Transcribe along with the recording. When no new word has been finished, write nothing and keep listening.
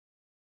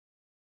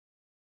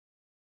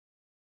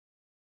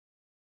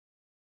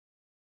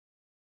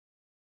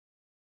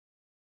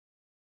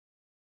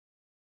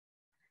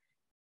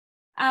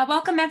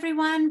Welcome,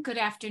 everyone. Good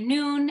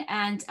afternoon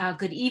and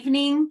good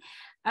evening.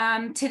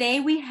 Today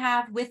we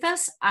have with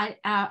us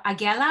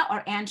Agela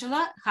or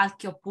Angela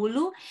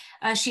Chalkiopoulou.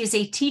 She is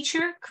a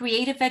teacher,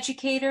 creative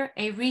educator,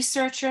 a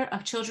researcher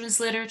of children's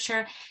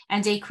literature,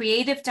 and a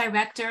creative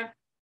director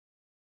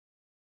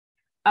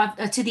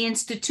to the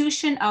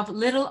institution of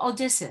Little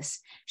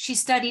Odysseus. She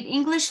studied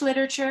English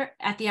literature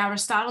at the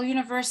Artistotle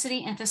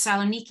University in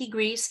Thessaloniki,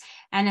 Greece,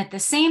 and at the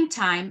same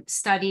time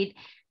studied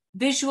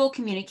visual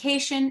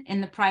communication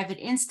in the private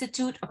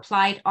institute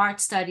Applied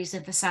Art Studies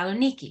in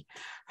Thessaloniki.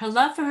 Her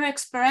love for her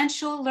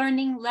experiential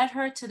learning led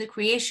her to the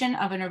creation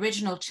of an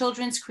original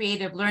children's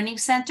creative learning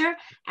center,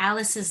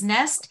 Alice's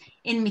Nest,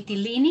 in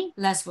Mytilene,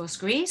 Lesbos,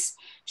 Greece.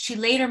 She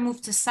later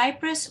moved to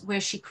Cyprus,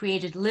 where she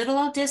created Little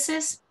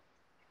Odysseus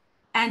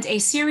and a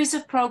series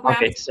of programs.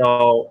 Okay,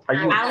 so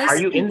are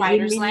you in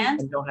Writer's Zoom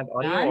Land and don't have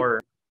audio, or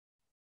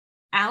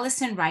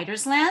Alice in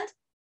Writer's Land,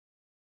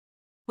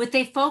 with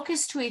a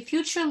focus to a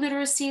future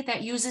literacy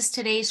that uses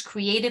today's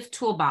creative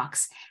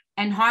toolbox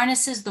and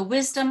harnesses the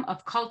wisdom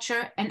of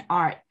culture and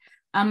art.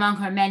 Among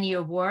her many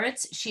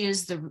awards, she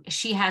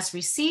has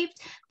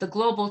received the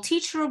Global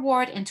Teacher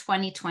Award in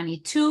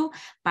 2022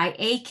 by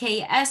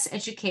AKS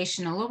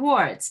Education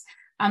Awards.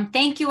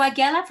 Thank you,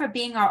 Agela, for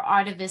being our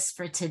artivist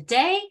for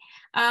today.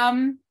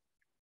 Welcome.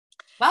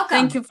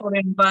 Thank you for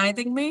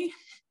inviting me.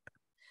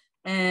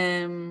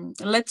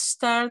 Let's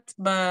start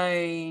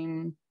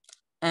by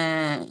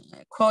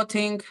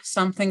quoting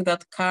something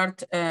that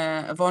Kurt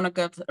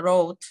Vonnegut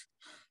wrote.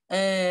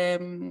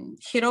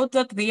 He wrote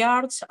that the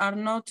arts are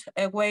not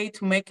a way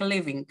to make a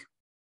living.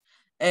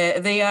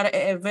 They are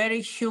a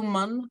very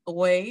human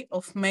way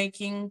of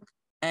making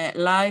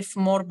life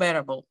more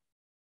bearable.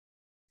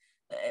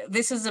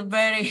 This is a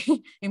very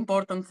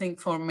important thing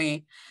for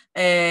me.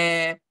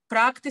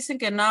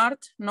 Practicing an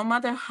art, no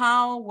matter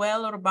how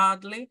well or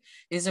badly,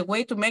 is a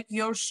way to make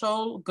your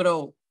soul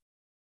grow.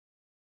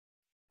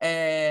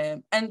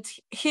 And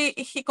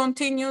he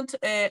continued,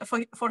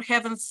 for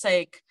heaven's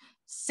sake,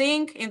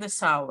 sing in the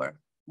shower,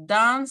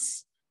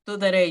 dance to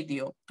the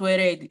radio, to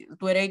a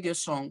radio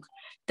song,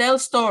 tell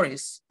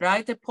stories,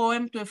 write a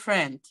poem to a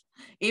friend,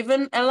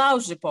 even a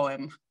lousy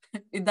poem.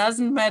 It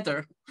doesn't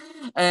matter.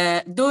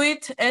 Do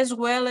it as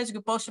well as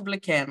you possibly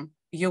can.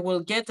 You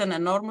will get an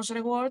enormous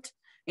reward.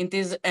 It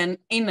is an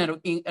inner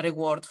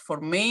reward for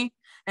me.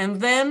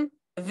 And then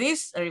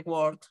this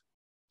reward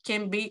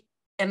can be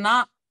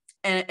enough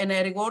and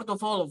a reward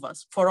of all of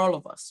us, for all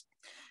of us.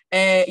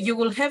 You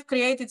will have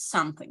created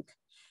something.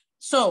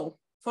 So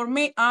for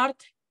me,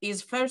 art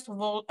is first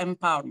of all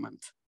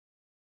empowerment.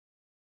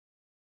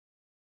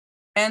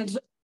 And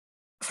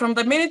from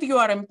the minute you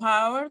are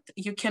empowered,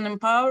 you can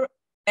empower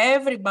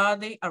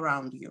everybody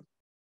around you.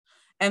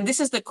 And this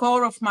is the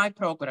core of my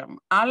program.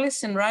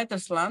 Alice in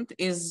Writer's Land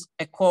is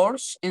a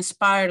course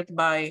inspired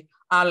by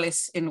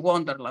Alice in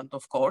Wonderland,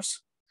 of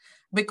course,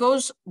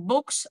 because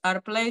books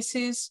are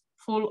places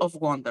full of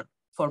wonder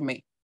for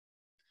me.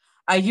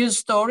 I use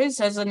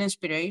stories as an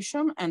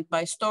inspiration, and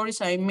by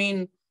stories I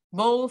mean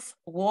both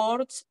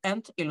words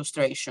and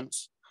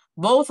illustrations.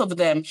 Both of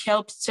them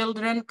help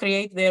children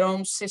create their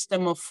own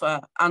system of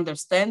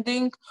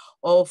understanding,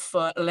 of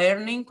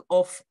learning,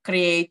 of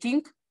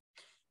creating.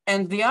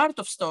 And the art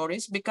of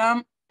stories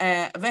become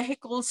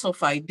vehicles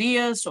of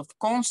ideas, of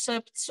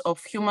concepts,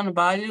 of human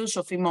values,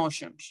 of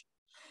emotions.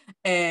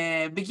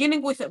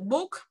 Beginning with a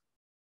book,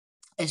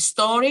 a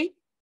story,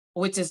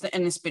 which is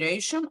an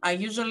inspiration, I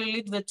usually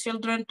lead the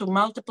children to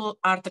multiple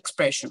art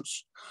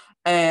expressions.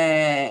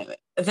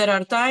 There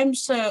are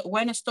times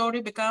when a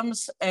story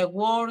becomes a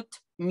word,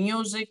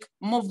 music,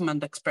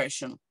 movement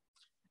expression.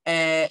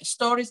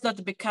 Stories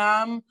that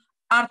become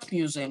art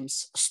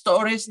museums,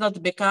 stories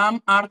that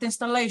become art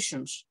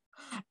installations.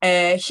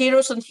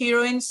 Heroes and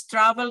heroines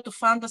travel to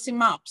fantasy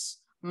maps,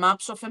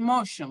 maps of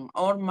emotion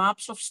or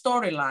maps of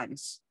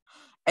storylines.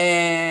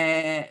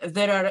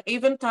 There are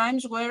even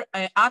times where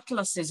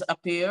atlases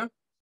appear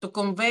to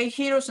convey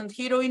heroes and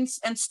heroines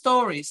and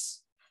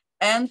stories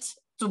and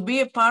to be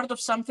a part of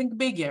something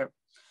bigger.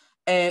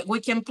 We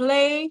can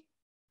play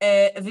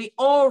the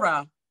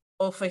aura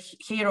of a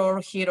hero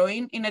or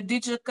heroine in a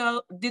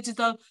digital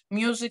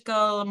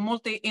musical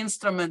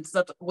multi-instruments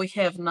that we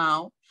have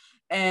now.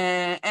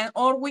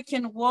 Or we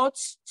can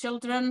watch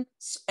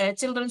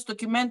children's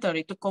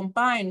documentary to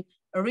combine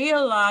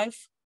real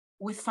life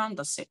with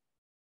fantasy.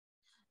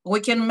 We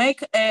can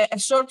make a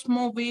short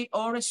movie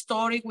or a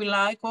story we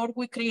like, or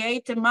we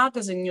create a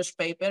magazine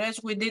newspaper,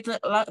 as we did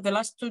the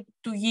last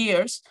two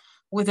years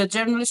with the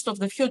Journalist of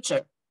the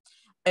Future.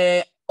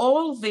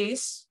 All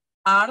this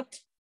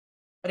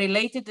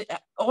art-related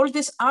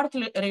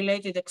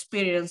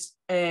experience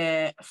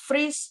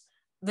frees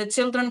the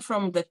children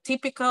from the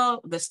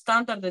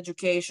standard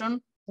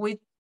education with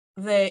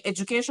the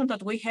education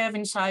that we have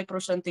in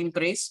Cyprus and in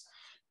Greece,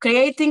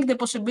 creating the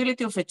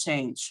possibility of a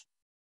change.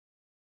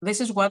 This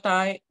is what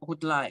I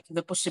would like,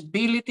 the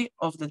possibility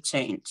of the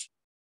change.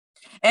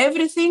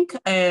 Everything,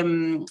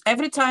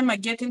 every time I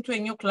get into a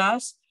new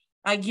class,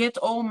 I get,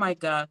 oh my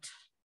God,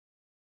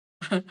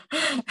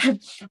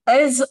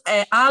 As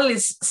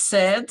Alice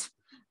said,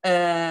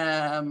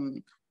 I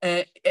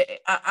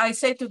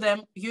say to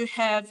them, you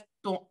have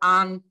to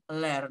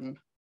unlearn.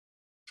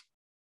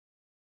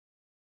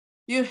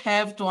 You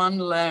have to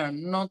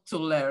unlearn, not to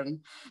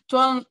learn.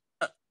 To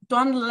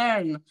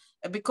unlearn,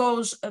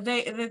 because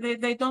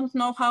they don't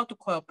know how to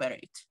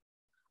cooperate.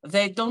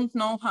 They don't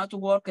know how to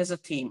work as a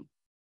team.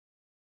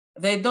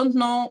 They don't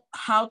know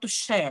how to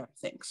share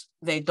things.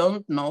 They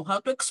don't know how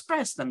to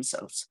express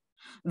themselves.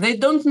 They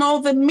don't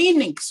know the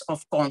meanings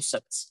of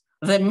concepts,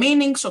 the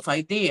meanings of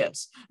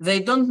ideas. They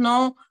don't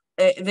know,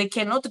 they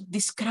cannot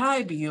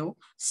describe you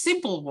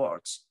simple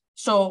words.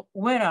 So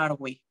where are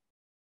we?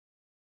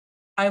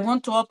 I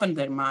want to open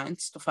their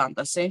minds to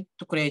fantasy,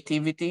 to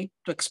creativity,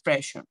 to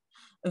expression.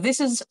 This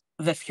is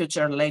the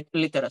future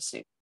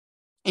literacy.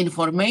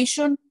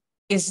 Information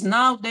is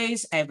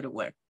nowadays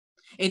everywhere.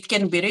 It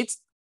can be reached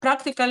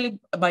practically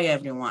by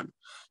everyone.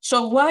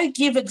 So why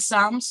give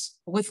exams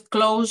with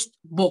closed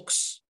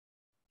books?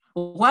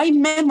 Why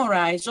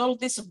memorize all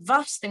this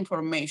vast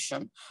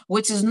information,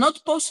 which is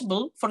not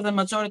possible for the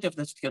majority of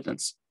the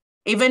students?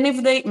 Even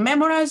if they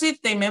memorize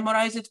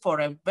it for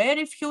a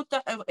very few,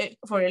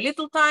 for a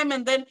little time,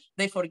 and then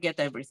they forget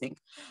everything.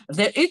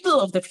 The riddle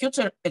of the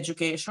future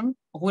education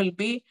will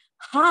be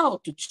how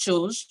to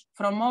choose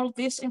from all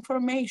this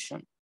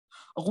information.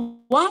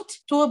 What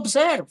to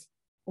observe,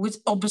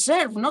 with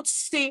observe, not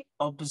see,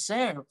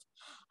 observe.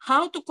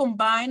 How to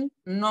combine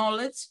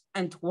knowledge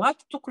and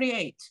what to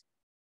create.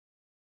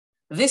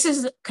 This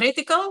is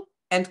critical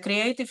and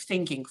creative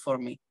thinking for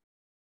me.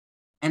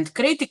 And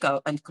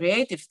critical and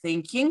creative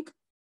thinking,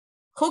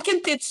 who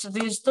can teach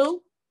these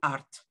two?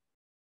 Art.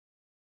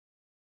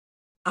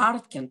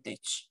 Art can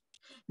teach,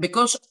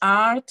 because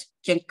art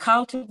can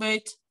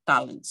cultivate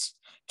talents,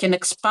 can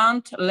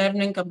expand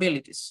learning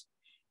abilities,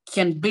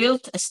 can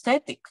build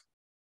aesthetics.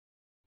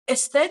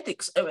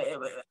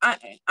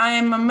 I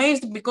am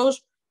amazed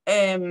because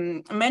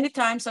many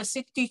times I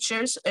see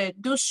teachers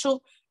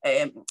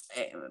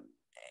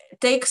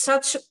take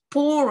such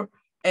poor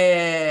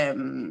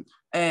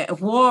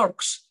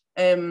works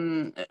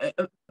and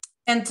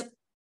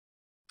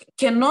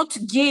cannot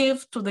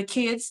give to the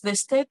kids the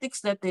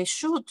aesthetics that they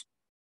should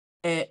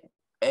that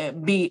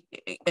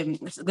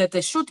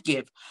they should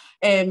give.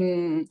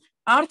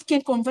 Art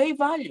can convey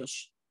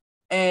values.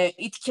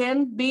 It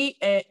can be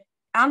an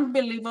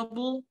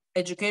unbelievable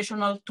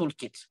educational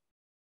toolkit.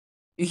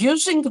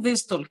 Using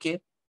this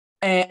toolkit,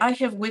 I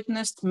have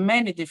witnessed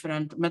many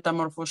different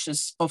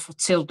metamorphoses of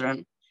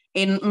children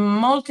in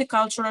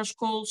multicultural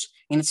schools,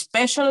 in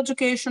special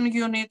education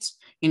units,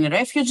 in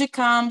refugee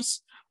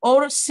camps,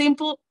 or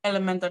simple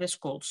elementary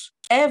schools.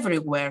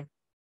 Everywhere,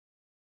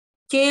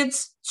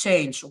 kids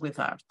change with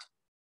art.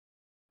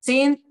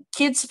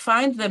 Kids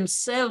find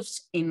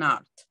themselves in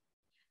art.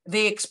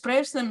 They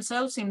express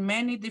themselves in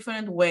many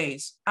different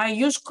ways. I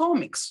use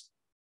comics.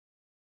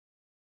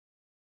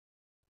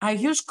 All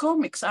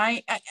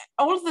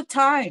the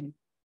time.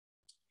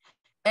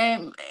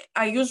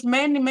 I use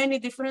many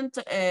different,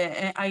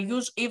 I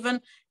use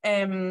even,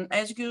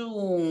 as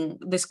you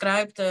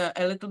described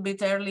a little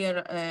bit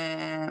earlier,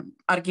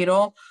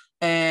 Argiro,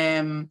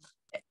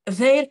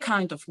 their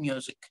kind of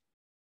music.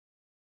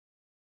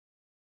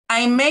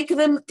 I make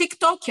them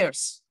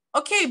TikTokers.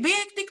 Okay, be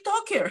a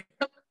TikToker.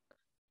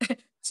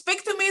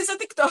 Speak to me as a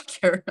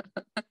TikToker.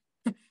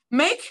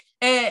 Make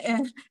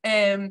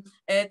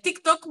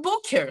TikTok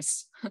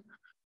bookers.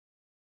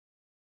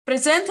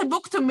 Present a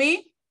book to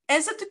me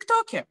as a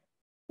TikToker.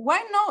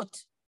 Why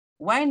not?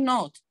 Why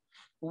not?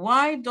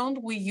 Why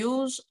don't we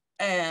use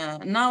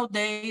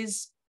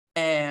nowadays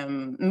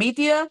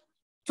media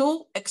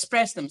to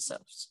express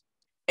themselves?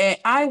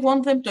 I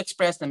want them to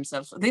express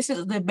themselves. This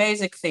is the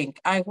basic thing.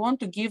 I want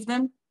to give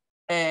them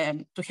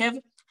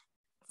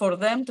for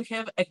them to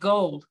have a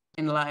goal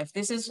in life.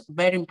 This is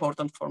very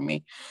important for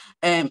me.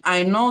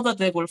 I know that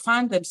they will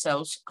find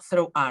themselves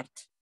through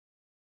art.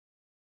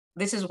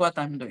 This is what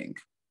I'm doing.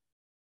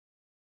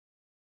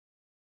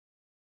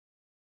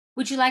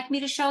 Would you like me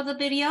to show the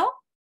video?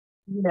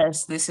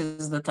 Yes, this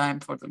is the time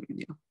for the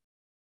video.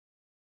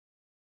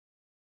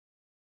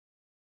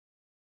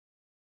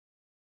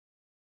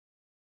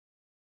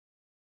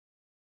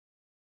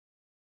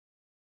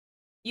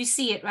 You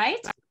see it, right?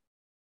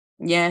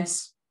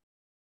 Yes.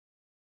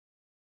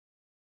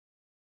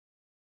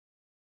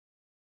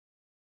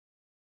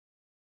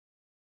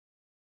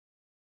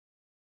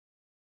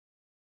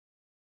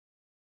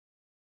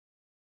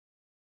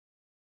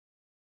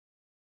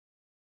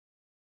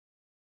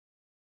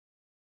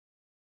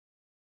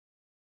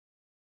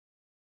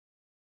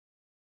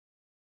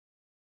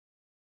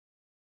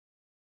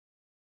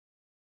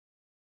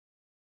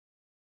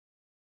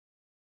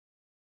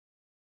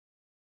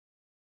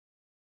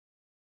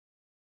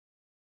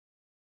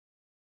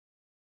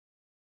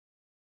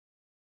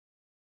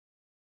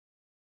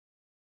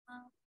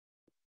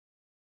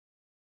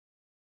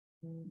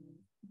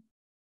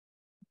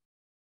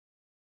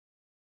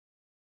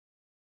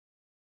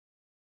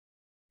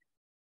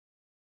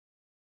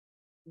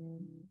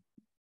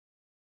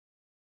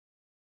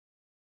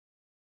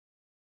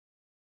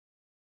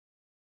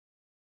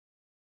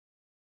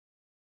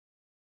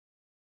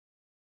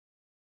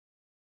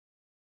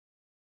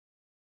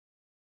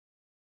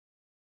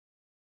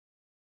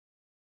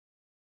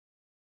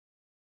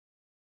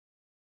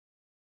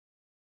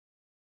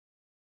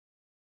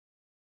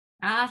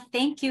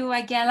 Thank you,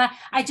 Agela.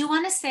 I do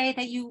want to say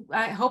that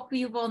I hope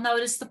you will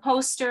notice the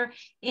poster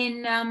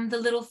in the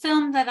little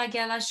film that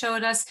Agela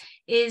showed us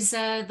is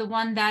the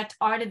one that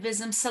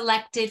ARTIVISM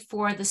selected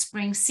for the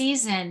spring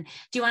season.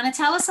 Do you want to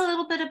tell us a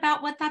little bit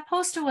about what that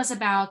poster was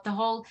about? The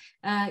whole,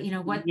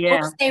 what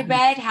books they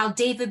read, how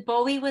David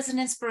Bowie was an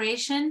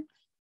inspiration?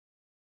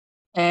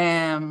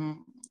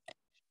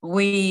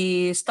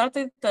 We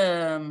started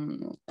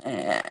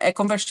a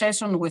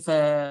conversation with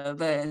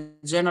the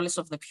journalists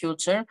of the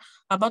future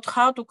about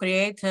how to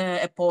create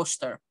a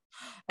poster.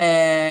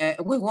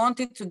 We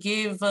wanted to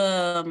give,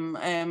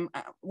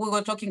 we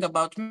were talking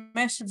about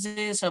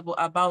messages,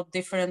 about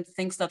different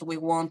things that we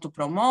want to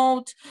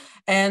promote.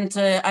 And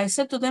I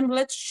said to them,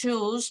 let's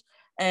choose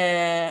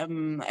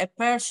a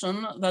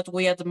person that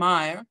we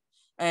admire.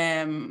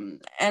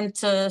 And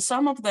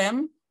some of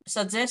them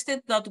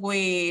suggested that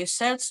we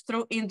search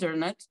through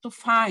internet to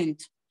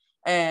find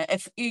a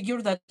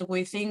figure that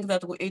we think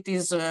that it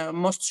is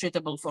most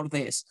suitable for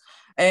this.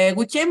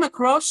 We came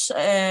across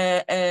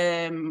a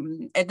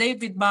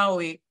David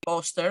Bowie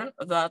poster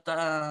that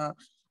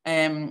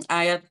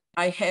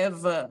I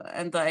have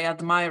and I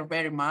admire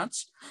very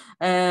much.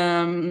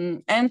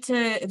 And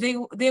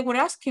they were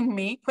asking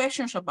me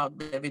questions about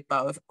David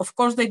Bowie. Of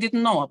course, they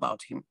didn't know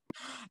about him.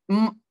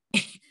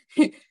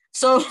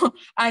 So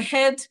I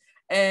had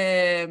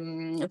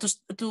to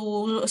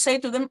say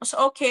to them,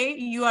 okay,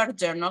 you are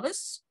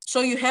journalists, so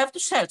you have to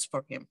search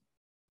for him.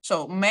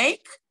 So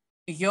make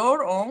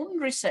your own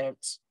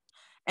research.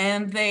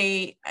 And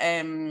they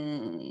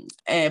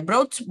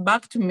brought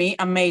back to me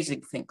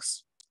amazing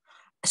things.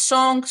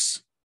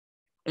 Songs,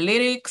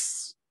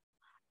 lyrics,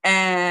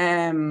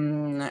 they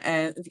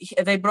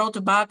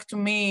brought back to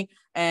me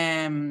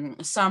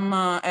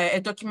some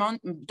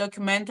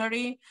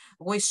documentary.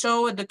 We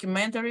saw a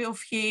documentary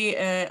of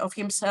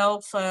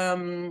himself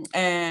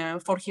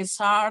for his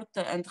art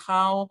and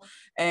how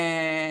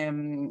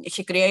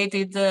he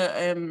created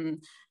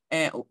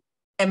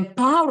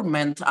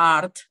empowerment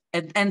art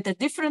and a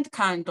different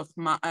kind of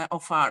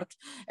art.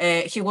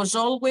 He was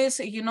always,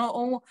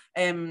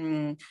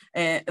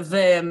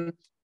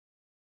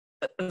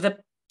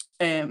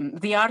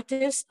 the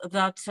artist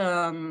that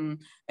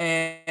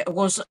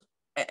was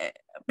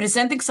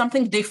presenting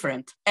something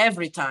different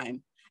every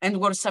time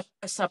and were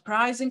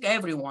surprising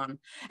everyone.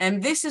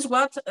 And this is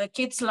what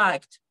kids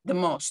liked the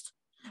most,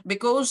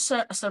 because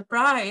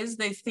surprise,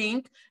 they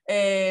think,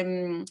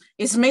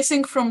 is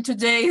missing from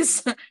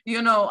today's,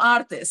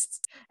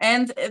 artists.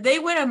 And they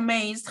were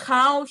amazed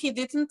how he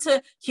didn't,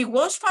 he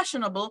was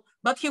fashionable,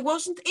 but he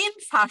wasn't in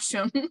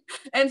fashion.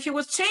 And he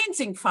was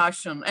changing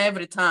fashion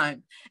every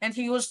time. And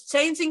he was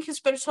changing his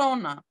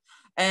persona.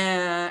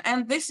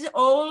 And this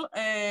all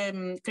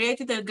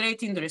created a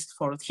great interest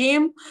for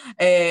him.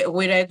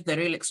 We read the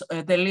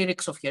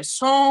lyrics of his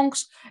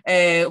songs.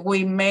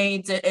 We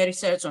made a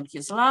research on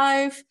his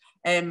life.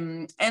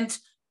 And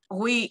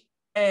we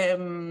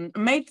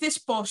made this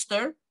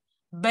poster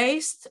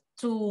based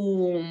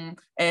to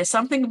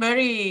something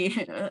very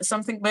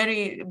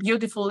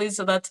beautiful, is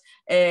that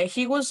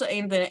he was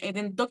in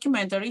the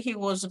documentary, he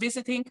was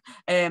visiting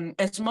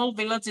a small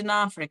village in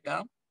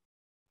Africa,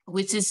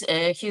 which is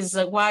his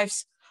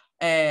wife's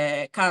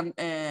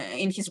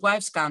in his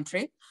wife's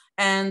country,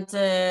 and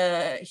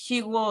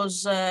he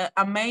was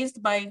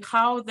amazed by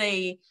how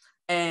they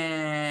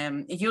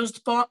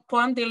used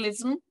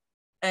pointillism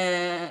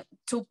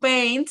to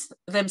paint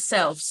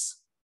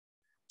themselves.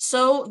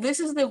 So this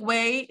is the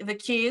way the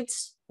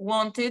kids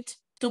wanted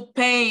to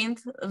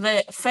paint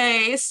the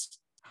face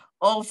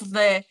of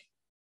the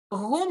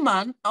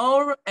woman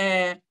or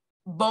a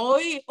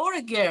boy or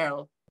a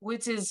girl,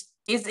 which is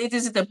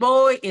it a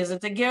boy, is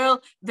it a girl?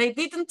 They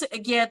didn't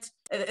get,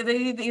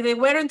 they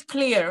weren't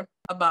clear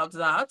about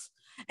that.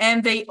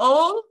 And they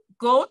all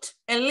got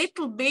a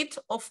little bit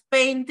of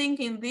painting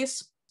in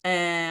this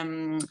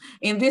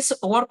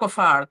work of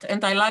art.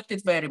 And I liked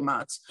it very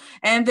much.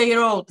 And they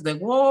wrote the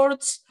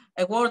words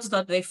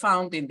that they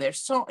found in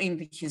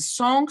in his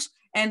songs.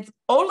 And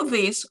all of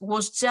this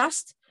was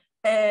just,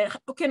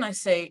 how can I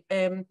say,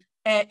 a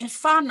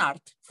fan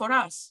art for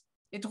us.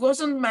 It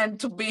wasn't meant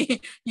to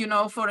be,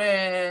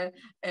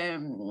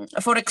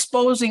 for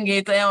exposing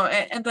it,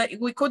 and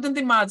we couldn't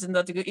imagine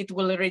that it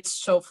will reach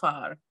so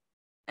far.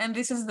 And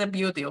this is the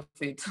beauty of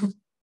it.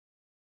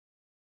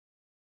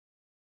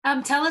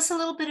 Tell us a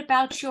little bit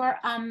about your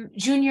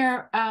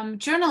junior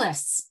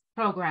journalists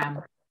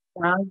program.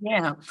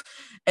 Yeah.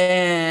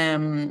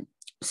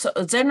 So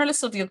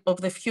journalists of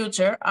the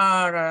future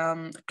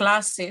are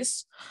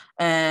classes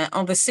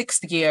on the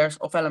 6th year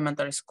of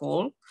elementary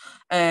school.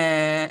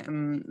 They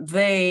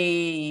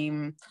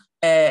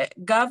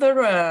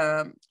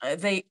gather,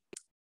 they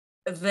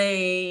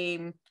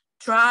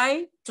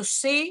try to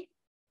see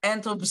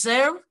and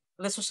observe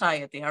the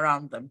society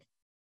around them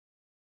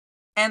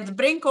and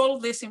bring all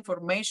this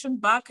information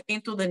back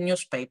into the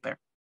newspaper.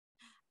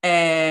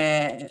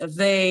 They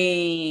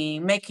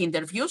make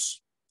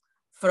interviews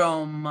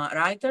from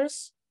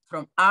writers,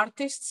 from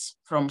artists,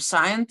 from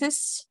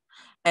scientists.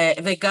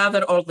 They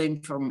gather all the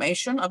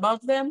information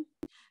about them.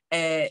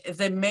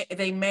 they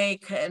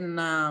make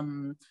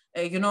an,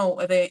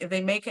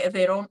 they make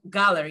their own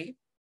gallery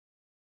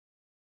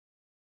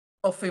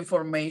of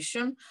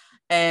information.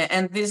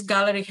 And this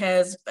gallery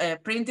has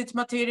printed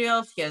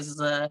material, has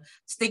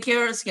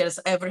stickers, has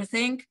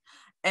everything.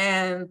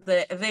 And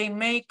they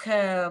make,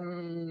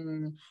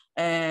 they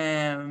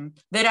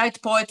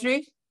write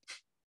poetry,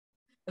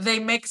 they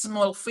make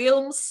small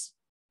films,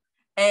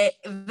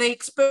 they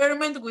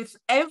experiment with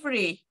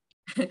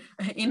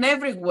in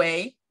every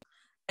way,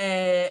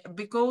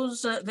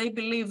 because they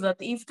believe that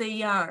if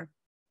they are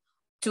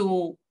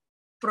to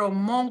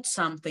promote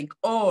something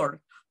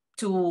or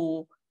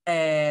to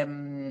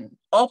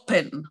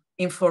open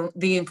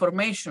the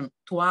information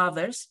to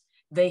others,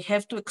 they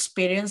have to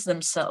experience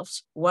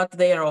themselves what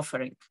they are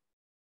offering.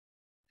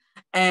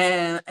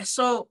 And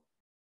so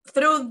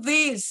through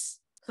this,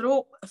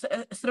 through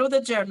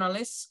the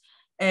journalists,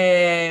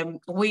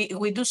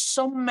 we do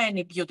so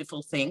many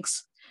beautiful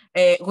things.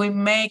 We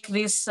make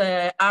this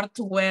art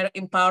to wear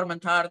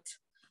empowerment art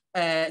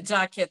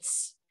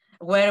jackets,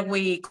 where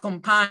we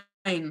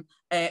combine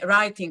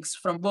writings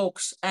from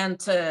books and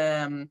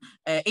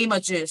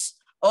images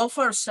of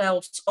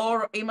ourselves,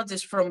 or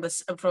images from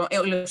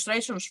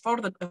illustrations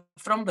from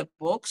the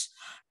books,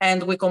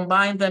 and we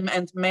combine them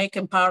and make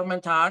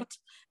empowerment art.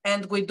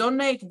 And we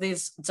donate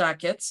these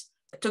jackets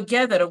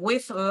together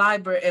with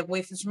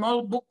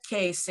small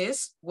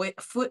bookcases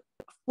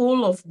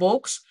full of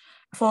books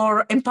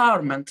for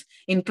empowerment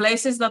in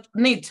places that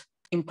need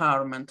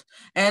empowerment.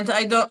 And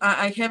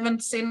I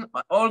haven't seen,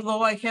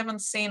 although I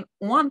haven't seen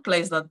one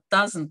place that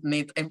doesn't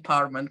need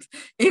empowerment.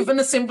 Even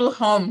a simple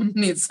home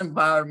needs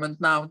empowerment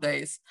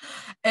nowadays.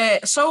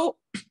 So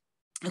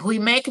we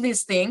make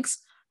these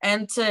things,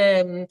 and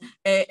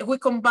we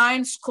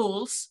combine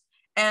schools,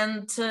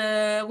 and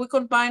we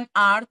combine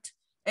art.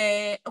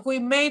 We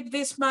made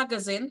this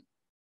magazine,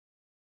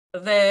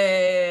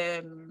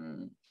 the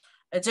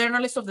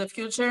Journalists of the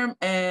Future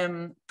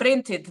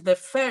printed the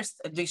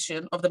first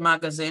edition of the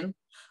magazine,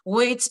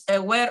 which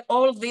where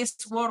all this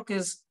work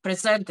is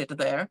presented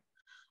there.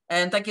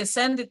 And I can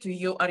send it to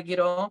you,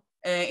 Argyro,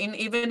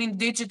 even in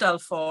digital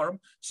form,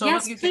 so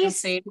yes, that you please. can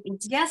see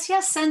it. Yes,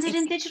 send it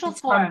in digital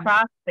form.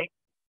 Fantastic.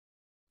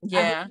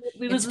 Yeah,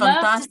 we would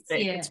love to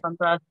see it. It's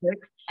fantastic.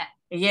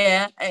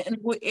 Yeah, and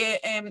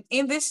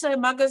in this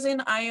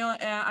magazine,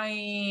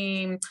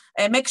 I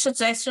make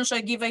suggestions,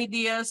 I give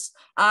ideas,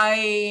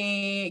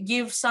 I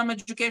give some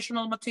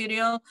educational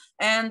material,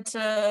 and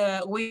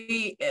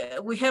we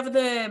have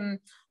the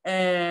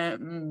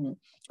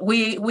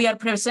we are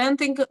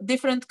presenting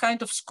different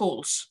kind of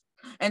schools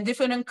and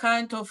different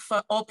kind of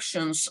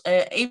options.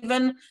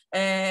 Even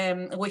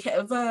we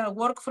have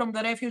work from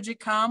the refugee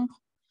camp,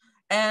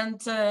 and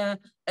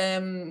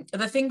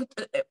the thing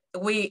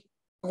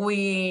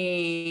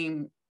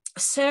we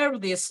share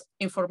this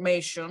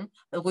information,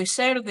 we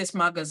share this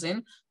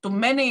magazine to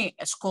many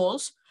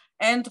schools,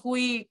 and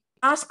we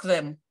ask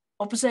them,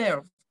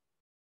 observe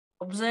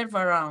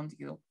around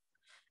you.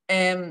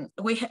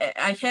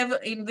 I have,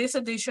 in this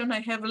edition, I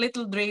have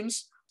little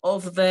dreams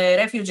of the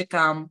refugee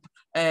camp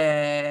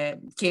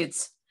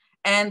kids.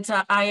 And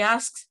I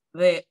asked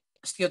the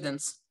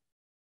students,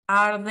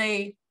 are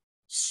they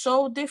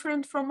so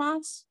different from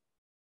us?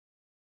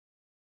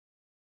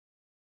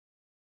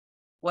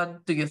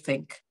 What do you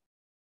think?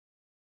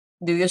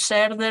 Do you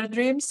share their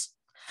dreams?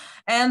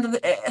 And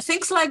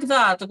things like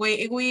that.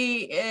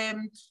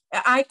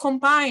 I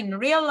combine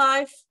real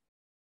life,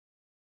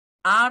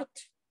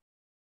 art,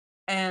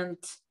 and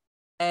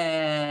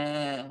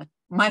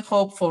my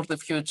hope for the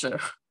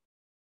future.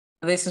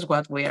 This is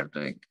what we are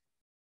doing.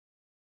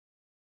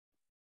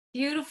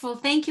 Beautiful.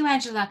 Thank you,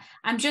 Angela.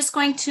 I'm just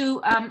going to,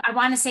 I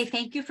want to say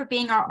thank you for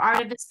being our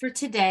artivist for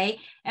today.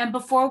 And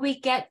before we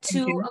get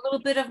to a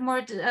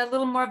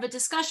little more of a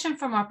discussion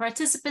from our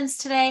participants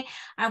today,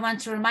 I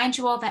want to remind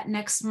you all that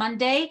next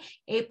Monday,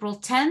 April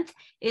 10th,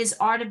 is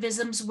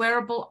ARTIVISM's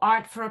Wearable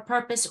Art for a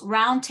Purpose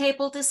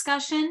roundtable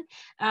discussion.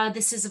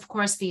 This is, of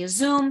course, via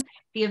Zoom.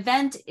 The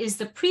event is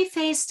the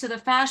preface to the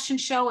fashion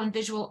show and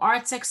visual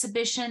arts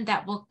exhibition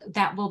that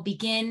will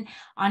begin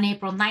on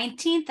April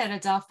 19th at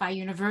Adelphi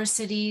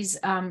University's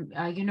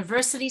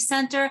University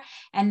Center.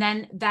 And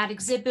then that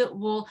exhibit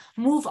will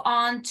move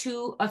on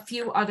to a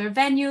few other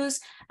venues,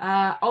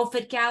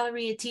 Offutt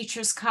Gallery at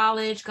Teachers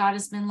College,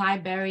 Gottesman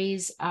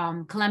Libraries,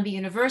 Columbia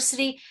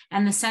University,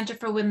 and the Center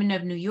for Women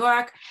of New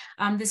York.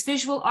 This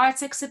visual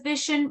arts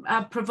exhibition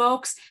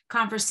provokes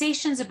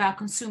conversations about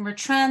consumer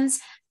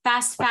trends,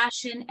 fast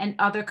fashion, and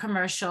other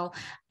commercial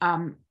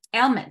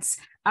ailments.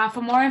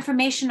 For more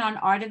information on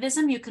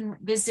ARTIVISM, you can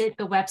visit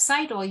the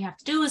website. All you have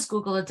to do is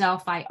Google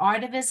Adelphi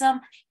ARTIVISM.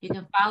 You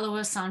can follow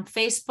us on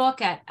Facebook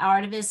at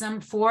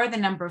ARTIVISM 4.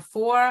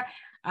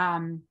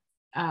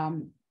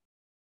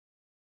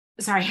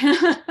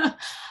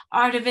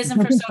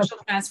 ARTIVISM for Social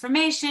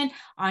Transformation,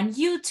 on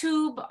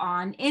YouTube,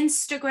 on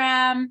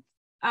Instagram,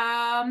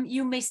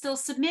 you may still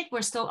submit.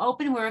 We're still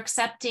open. We're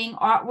accepting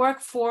artwork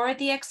for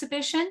the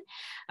exhibition.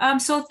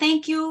 So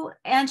thank you,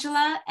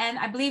 Angela. And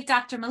I believe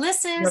Dr.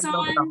 Melissa is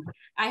on.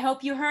 I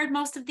hope you heard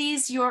most of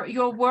these,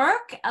 your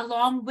work,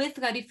 along with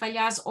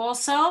Garifalia's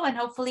also, and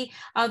hopefully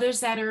others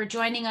that are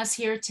joining us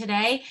here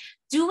today.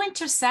 Do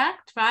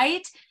intersect,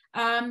 right?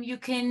 You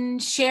can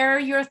share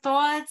your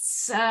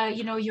thoughts,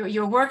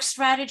 your work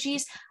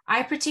strategies.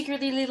 I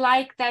particularly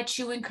like that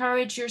you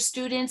encourage your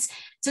students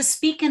to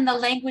speak in the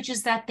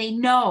languages that they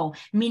know,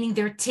 meaning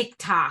their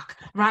TikTok,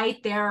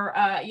 right? Their,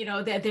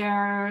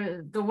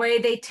 the way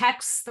they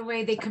text, the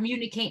way they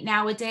communicate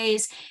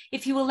nowadays.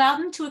 If you allow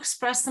them to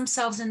express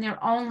themselves in their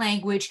own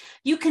language,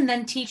 you can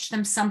then teach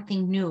them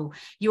something new.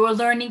 You are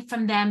learning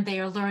from them, they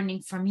are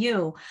learning from you.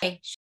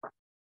 Okay.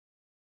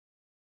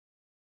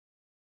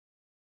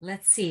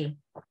 Let's see.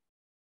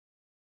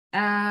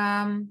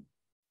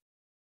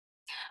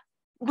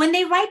 When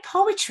they write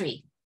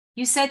poetry,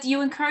 you said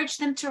you encourage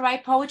them to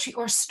write poetry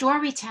or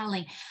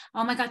storytelling.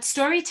 Oh my God,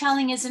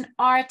 storytelling is an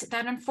art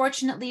that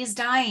unfortunately is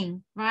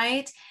dying,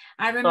 right?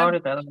 I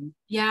remember,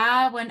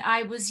 yeah, when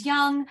I was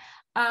young,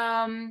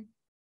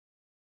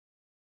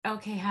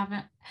 okay,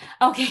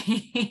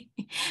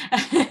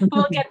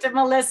 we'll get to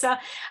Melissa.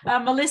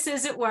 Melissa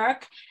is at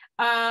work.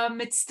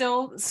 It's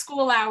still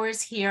school hours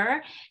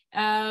here.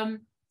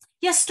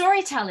 Yes,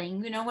 storytelling.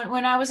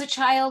 When I was a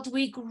child,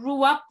 we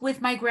grew up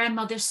with my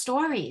grandmother's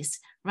stories,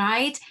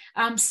 right?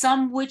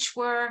 Some which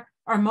were,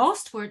 or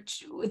most were,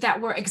 that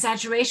were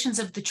exaggerations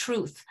of the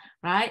truth,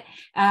 right?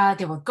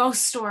 There were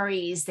ghost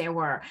stories. There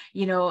were,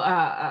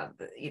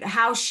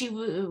 how she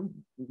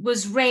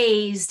was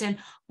raised and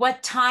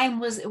what time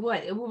was,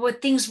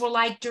 what things were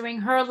like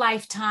during her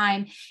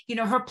lifetime,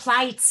 her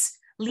plights,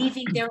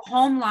 leaving their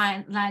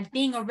homeland,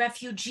 being a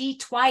refugee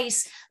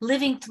twice,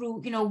 living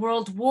through,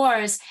 world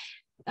wars.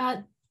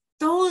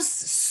 Those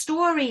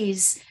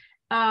stories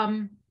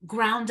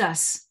ground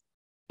us,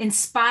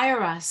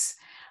 inspire us,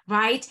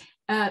 right?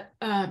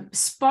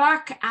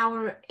 Spark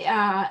our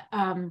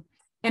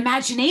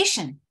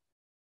imagination,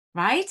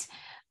 right?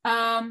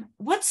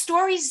 What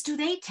stories do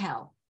they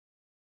tell?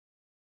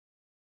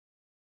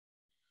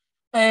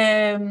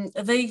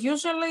 They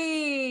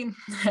usually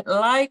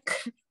like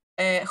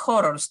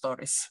horror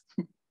stories.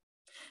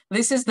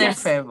 This is their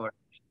favorite,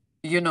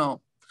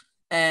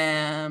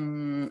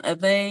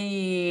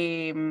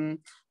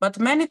 but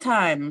many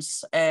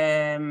times,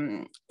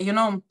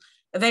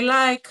 they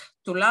like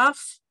to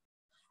laugh.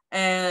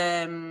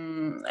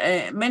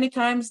 Many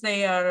times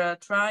they are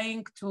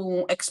trying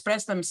to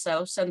express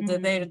themselves and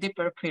their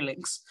deeper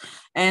feelings.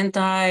 And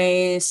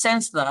I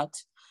sense that.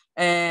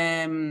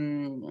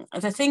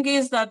 The thing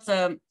is that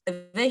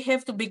they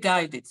have to be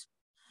guided.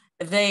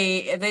 They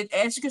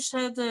as you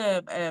said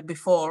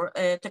before,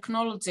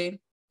 technology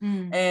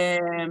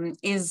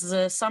is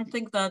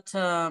something that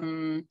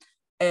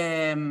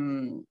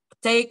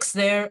takes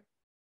their...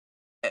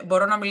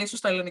 Μπορώ να μιλήσω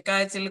στα ελληνικά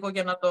έτσι λίγο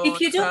για να το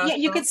εκφράσω.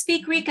 You could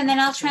speak Greek and then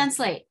I'll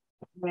translate.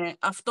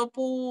 Αυτό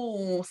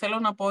που θέλω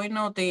να πω είναι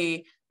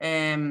ότι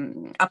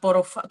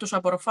τους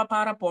απορροφά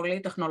πάρα πολύ η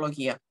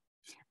τεχνολογία.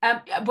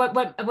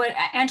 What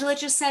Angela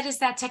just said is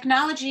that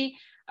technology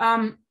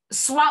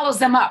swallows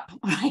them up,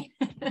 right?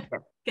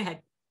 Go ahead.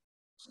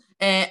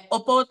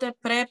 Οπότε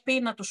πρέπει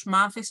να τους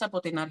μάθεις από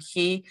την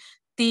αρχή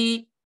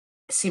τι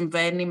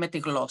συμβαίνει με τη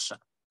γλώσσα.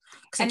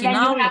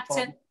 Ξεκινάω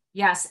λοιπόν.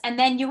 Yes, and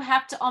then you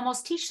have to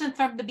almost teach them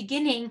from the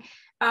beginning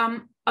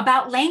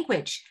about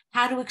language,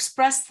 how to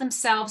express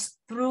themselves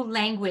through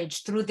language,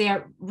 through their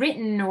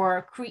written or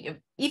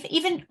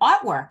even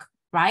artwork,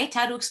 right?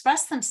 How to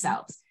express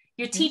themselves.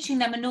 You're teaching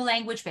them a new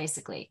language,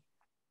 basically.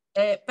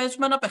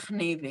 Παίζουμε ένα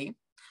παιχνίδι,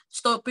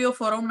 στο οποίο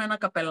φορούμε ένα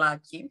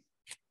καπελάκι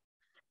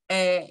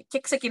και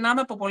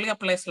ξεκινάμε από πολύ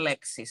απλές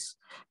λέξεις.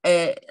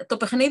 Το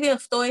παιχνίδι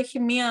αυτό έχει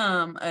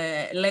μία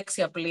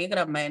λέξη απλή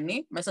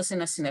γραμμένη μέσα σε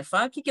ένα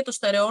συννεφάκι και το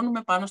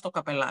στερεώνουμε πάνω στο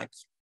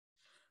καπελάκι.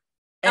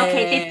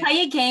 Okay, they play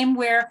a game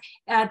where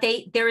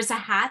there is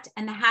a hat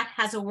and the hat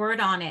has a word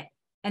on it,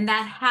 and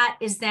that hat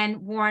is then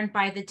worn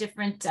by the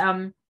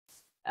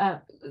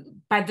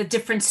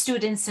different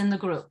students in the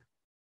group.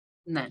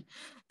 Ναι.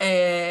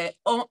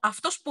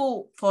 Αυτός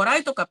που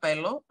φοράει το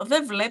καπέλο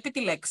δεν βλέπει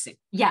τη λέξη.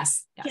 Yes.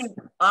 Και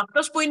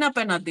αυτός που είναι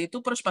απέναντί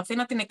του προσπαθεί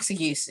να την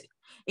εξηγήσει.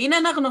 Είναι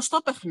ένα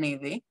γνωστό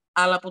παιχνίδι,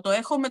 αλλά που το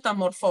έχω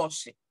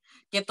μεταμορφώσει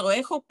και το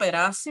έχω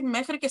περάσει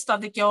μέχρι και στα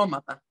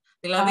δικαιώματα.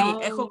 Δηλαδή,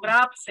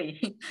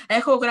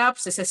 έχω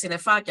γράψει σε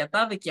συννεφάκια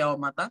τα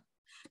δικαιώματα.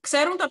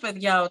 Ξέρουν τα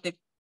παιδιά ότι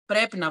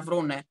πρέπει να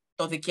βρούνε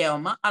το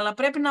δικαίωμα, αλλά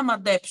πρέπει να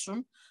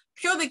μαντέψουν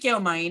ποιο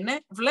δικαίωμα είναι,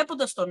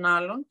 βλέποντας τον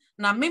άλλον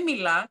να μην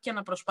μιλά και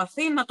να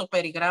προσπαθεί να το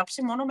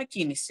περιγράψει μόνο με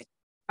κίνηση.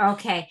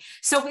 Okay,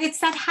 so it's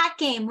that hat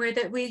game where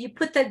you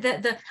put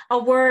a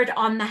word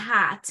on the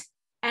hat,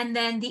 and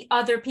then the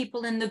other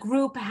people in the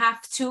group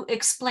have to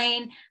explain,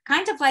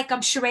 kind of like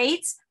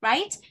charades,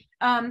 right?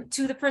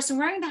 To the person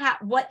wearing the hat,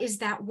 what is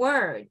that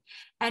word?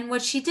 And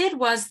what she did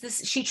was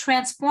she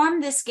transformed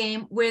this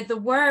game where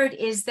the word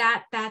is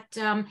that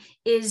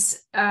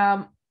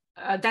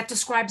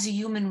describes a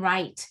human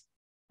right.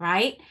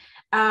 Right?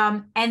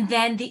 and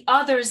then the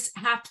others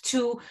have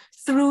to,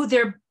 through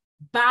their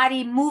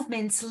body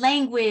movements,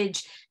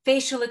 language,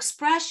 facial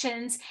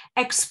expressions,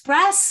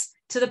 express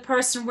to the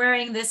person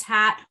wearing this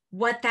hat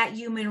what that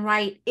human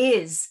right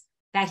is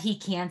that he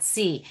can't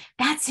see.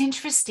 That's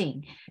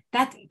interesting.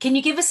 Can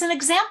you give us an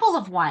example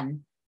of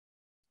one?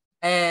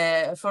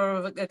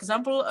 For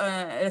example,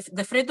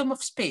 the freedom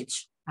of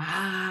speech.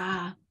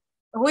 Ah.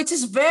 Which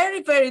is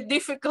very, very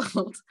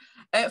difficult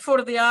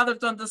for the other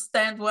to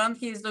understand what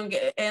he's doing.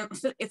 And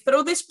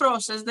through this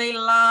process, they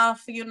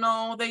laugh, you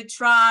know, they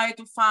try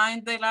to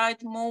find the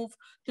right move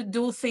to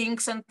do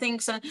things, and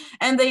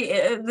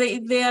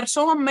they are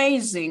so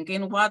amazing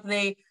in what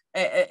they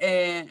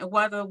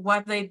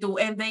do,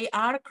 and they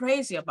are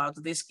crazy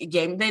about this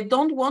game. They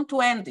don't want to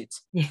end it.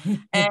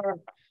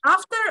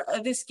 After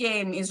this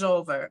game is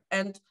over,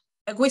 and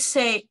we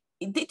say,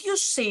 did you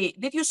see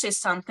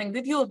something?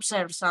 Did you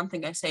observe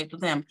something? I say to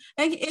them.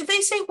 And they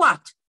say,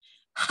 what?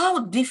 How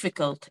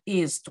difficult it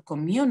is to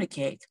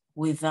communicate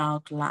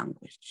without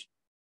language,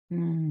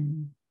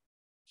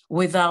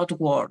 without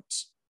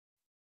words.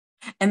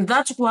 And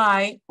that's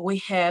why we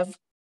have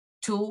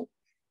to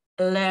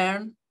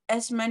learn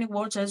as many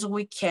words as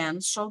we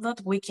can so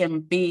that we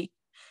can be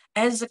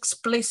as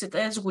explicit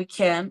as we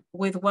can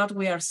with what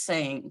we are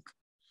saying.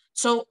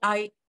 So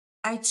I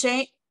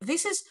change,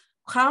 this is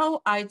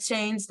how I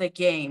change the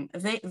game.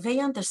 They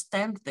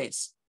understand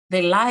this.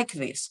 They like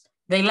this.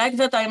 They like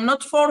that I'm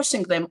not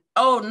forcing them.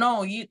 Oh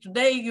no,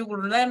 today you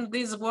will learn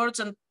these words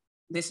and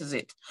this is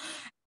it.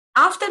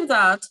 After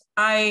that,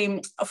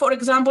 for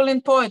example,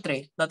 in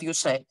poetry that you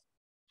said,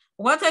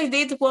 what I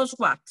did was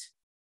what?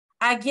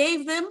 I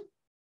gave them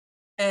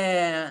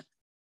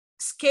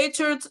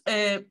scattered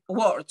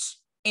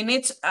words. In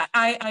it,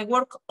 I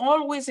work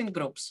always in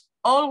groups.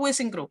 Always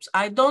in groups.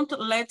 I don't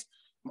let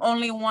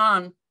only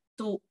one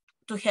to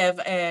have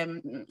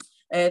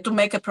to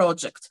make a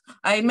project.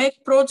 I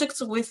make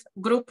projects with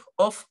group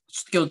of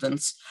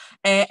students.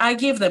 I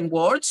give them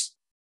words.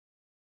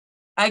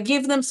 I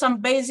give them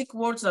some basic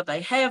words that I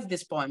have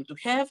this poem to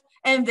have,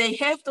 and they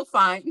have to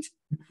find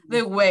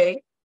the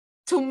way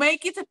to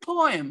make it a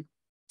poem,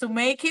 to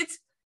make it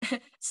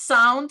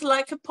sound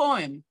like a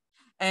poem.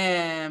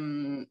 They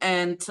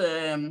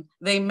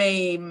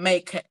may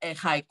make a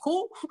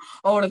haiku,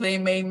 or they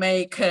may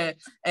make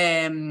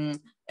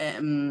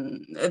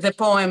the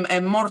poem a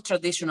more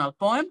traditional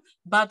poem,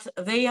 but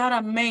they are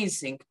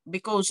amazing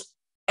because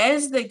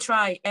as they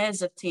try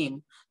as a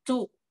team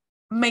to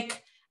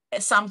make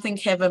something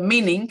have a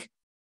meaning,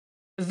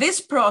 this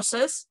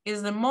process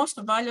is the most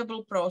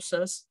valuable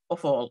process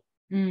of all.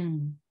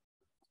 And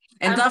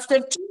after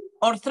 2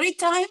 or 3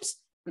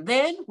 times,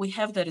 then we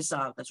have the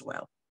result as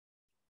well.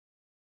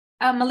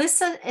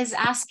 Melissa is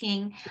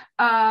asking,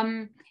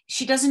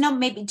 she doesn't know,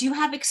 maybe, do you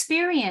have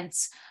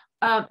experience?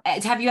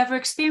 Have you ever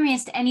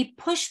experienced any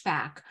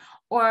pushback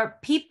or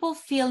people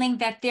feeling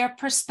that their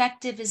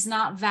perspective is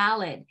not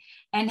valid?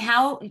 And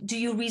how do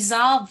you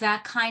resolve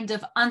that kind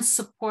of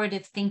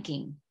unsupportive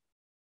thinking?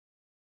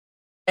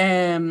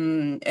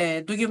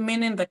 Do you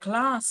mean in the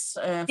class?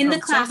 In the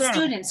class,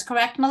 students,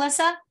 correct,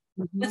 Melissa?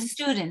 Mm-hmm. With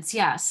students,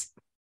 yes.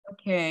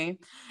 Okay.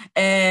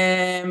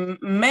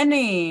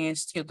 Many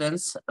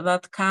students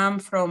that come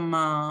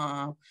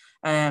from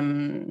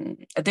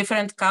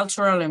different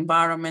cultural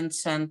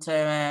environments and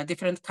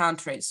different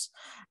countries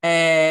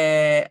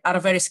are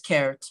very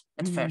scared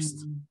at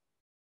first.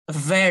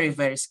 Very,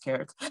 very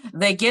scared.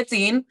 They get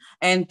in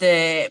and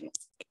I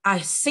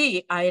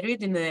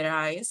read in their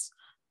eyes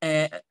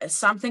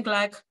something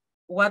like,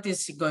 what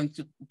is he going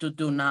to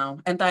do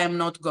now? And I am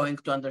not going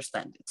to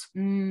understand it.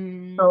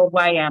 So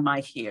why am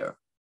I here?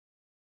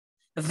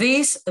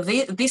 This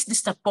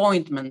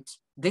disappointment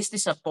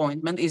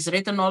is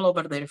written all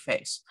over their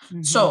face.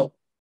 So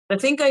the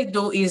thing I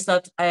do is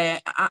that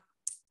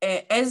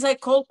as I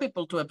call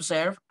people to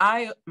observe,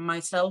 I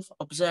myself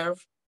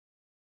observe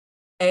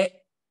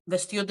the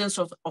students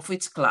of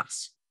each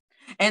class,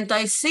 and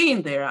I see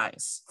in their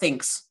eyes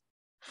things.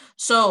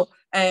 So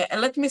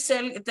let me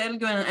tell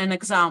you an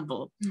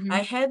example. I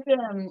had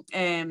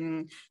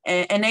an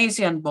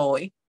Asian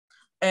boy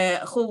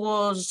who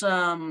was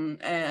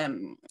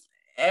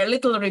a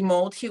little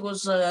remote. He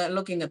was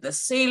looking at the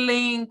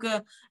ceiling.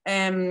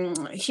 And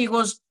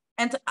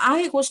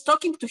I was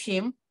talking to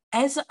him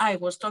as I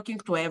was talking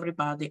to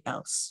everybody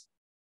else.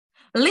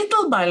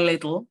 Little by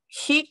little,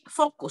 he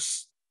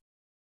focused.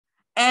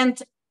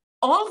 And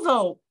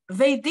although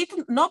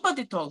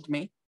nobody told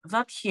me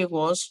that he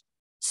was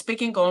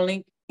speaking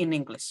only in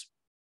English.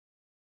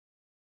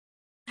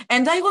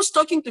 And I was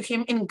talking to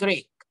him in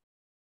Greek.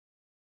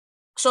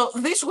 So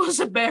this was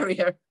a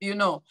barrier, you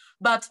know.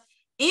 But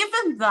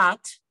even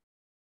that,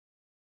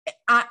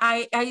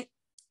 I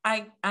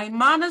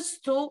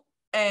managed to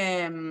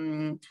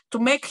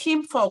make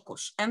him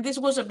focus, and this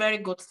was a very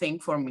good thing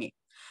for me.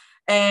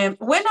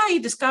 When I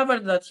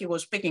discovered that he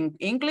was speaking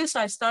English,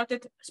 I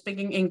started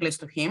speaking English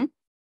to him,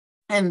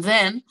 and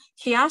then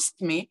he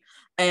asked me.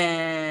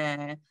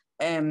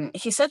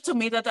 He said to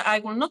me that I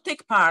will not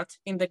take part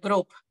in the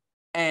group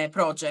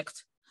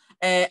project.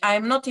 I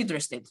am not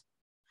interested.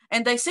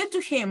 And I said to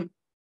him,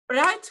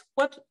 write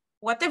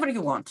whatever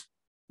you want,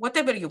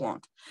 whatever you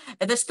want.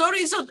 And the story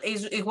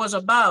it was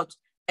about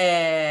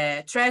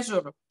a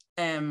treasure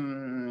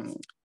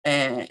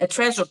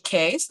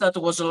case that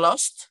was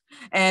lost,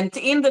 and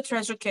in the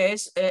treasure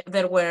case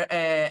there were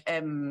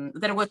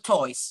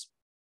toys,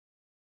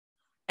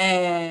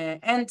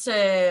 and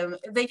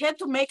they had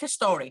to make a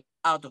story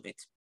out of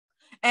it.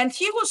 And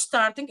he was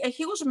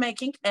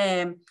making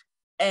a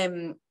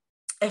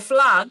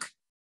flag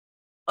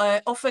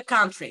of a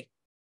country.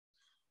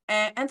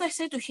 And I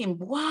said to him,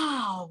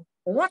 wow,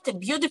 what a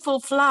beautiful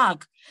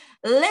flag.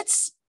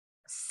 Let's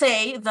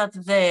say that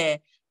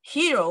the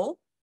hero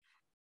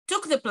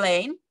took the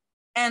plane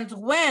and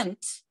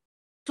went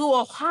to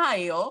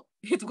Ohio.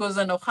 It was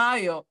an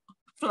Ohio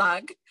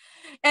flag,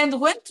 and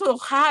went to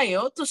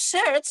Ohio to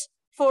search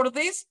for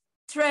this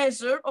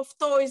treasure of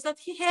toys that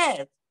he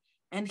had.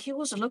 And he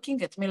was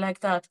looking at me like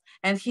that.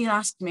 And he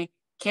asked me,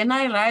 can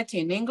I write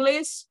in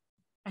English?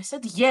 I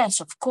said,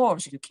 yes, of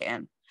course you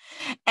can.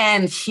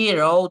 And he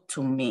wrote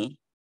to me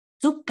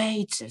 2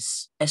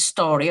 pages, a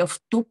story of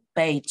 2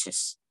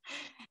 pages.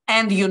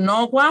 And you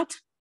know what?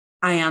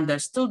 I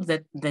understood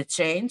the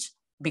change,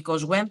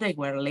 because when they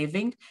were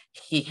leaving,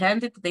 he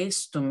handed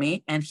this to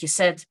me and he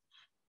said,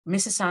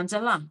 Mrs.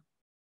 Angela,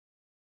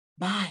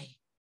 bye.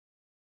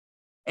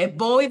 A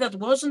boy that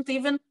wasn't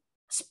even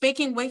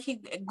speaking when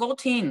he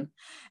got in.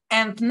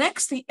 And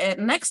next day,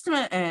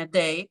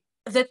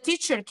 the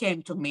teacher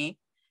came to me.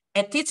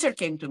 A teacher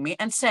came to me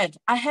and said,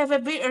 I have a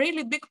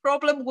really big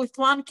problem with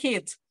one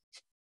kid.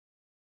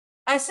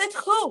 I said,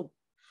 who?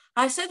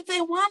 I said,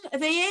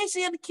 the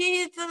Asian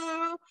kid,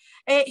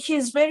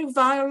 he's very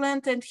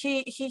violent and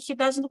he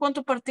doesn't want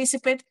to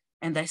participate.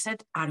 And I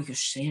said, are you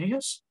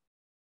serious?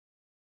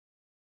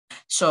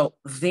 So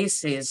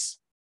this is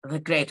the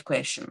great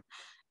question.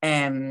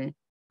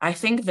 I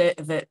think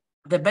the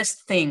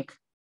best thing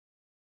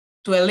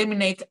to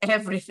eliminate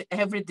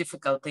every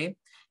difficulty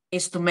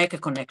is to make a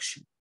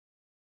connection.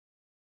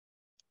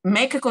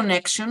 Make a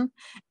connection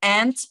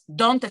and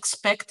don't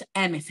expect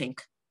anything.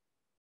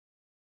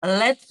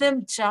 Let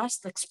them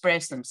just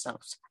express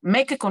themselves.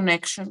 Make a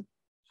connection.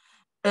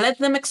 Let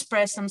them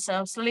express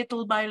themselves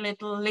little by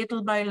little,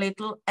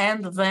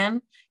 and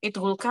then it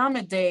will come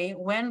a day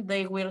when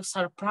they will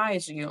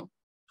surprise you.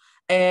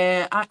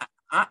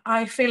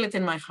 I feel it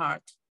in my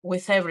heart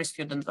with every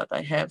student that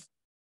I have.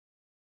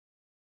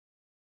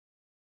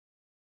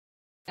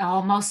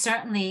 Oh, most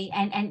certainly.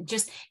 And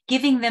just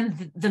giving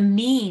them the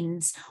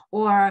means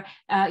or,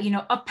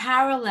 a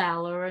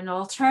parallel or an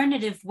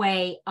alternative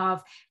way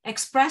of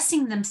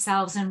expressing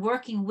themselves and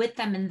working with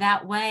them in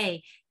that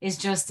way is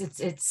just,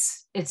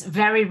 it's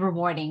very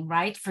rewarding,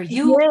 right? For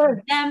you, yes.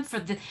 For them, for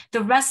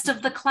the rest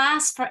of the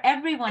class, for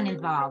everyone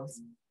involved.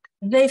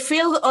 They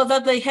feel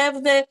that they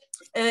have the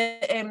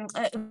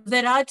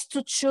right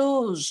to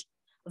choose,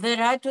 the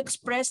right to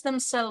express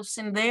themselves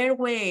in their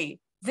way.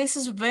 This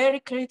is very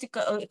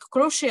critical,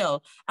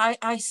 crucial.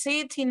 I see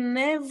it in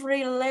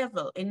every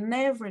level,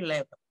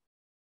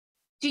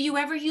 Do you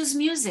ever use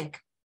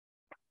music?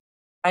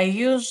 I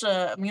use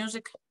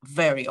music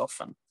very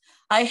often.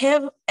 I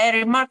have a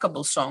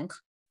remarkable song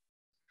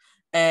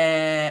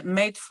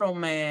made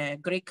from a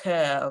Greek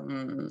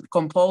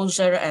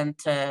composer and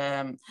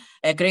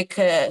a Greek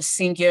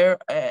singer,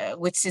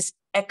 which is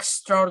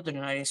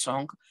extraordinary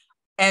song.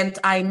 And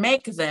I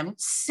make them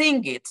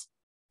sing it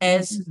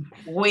as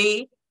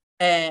we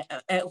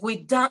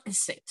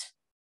dance it,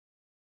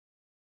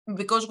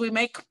 because we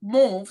make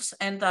moves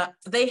and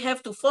they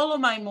have to follow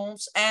my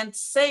moves and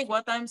say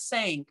what I'm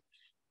saying.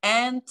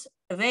 And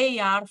they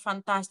are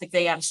fantastic.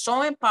 They are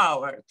so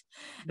empowered.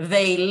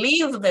 They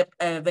leave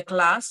the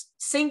class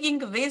singing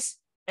this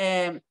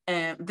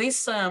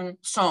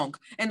song.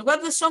 And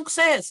what the song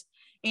says,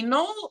 in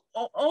all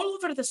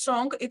over the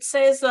song, it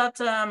says that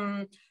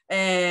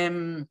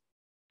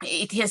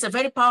it has a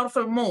very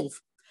powerful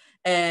move.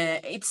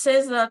 It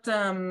says that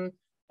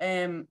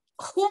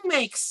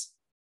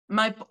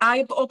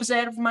I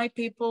observe my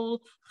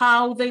people,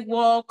 how they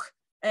walk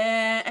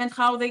and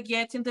how they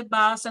get in the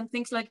bus and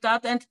things like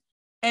that. And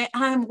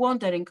I'm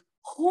wondering,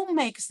 who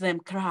makes them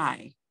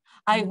cry?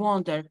 I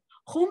wonder,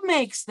 who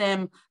makes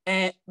them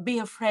be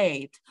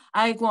afraid?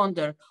 I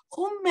wonder,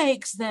 who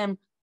makes them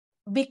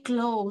be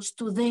close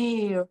to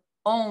their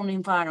own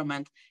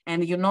environment?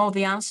 And you know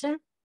the answer?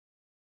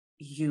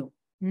 You.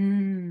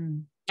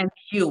 And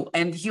you,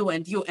 and you,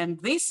 and you, and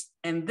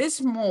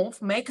this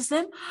move makes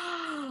them,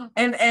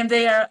 and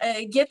they are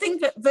getting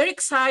very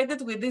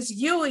excited with this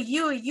you,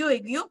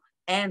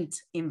 and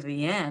in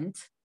the end,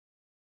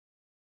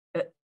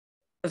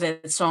 the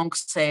song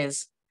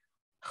says,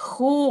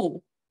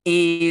 who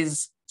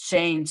is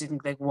changing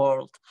the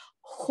world?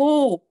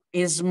 Who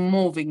is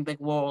moving the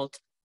world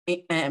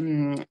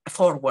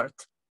forward?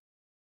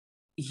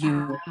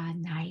 You. Ah,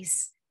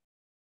 nice.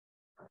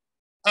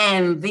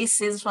 And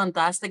this is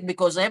fantastic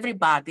because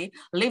everybody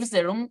leaves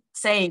the room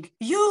saying,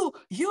 you.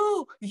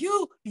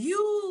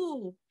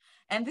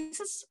 And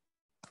this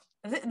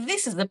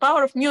is the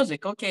power of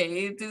music.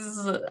 Okay, it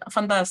is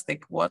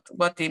fantastic what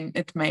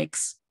it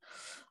makes.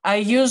 I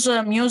use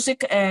music.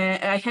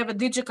 I have a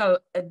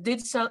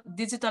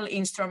digital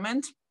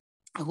instrument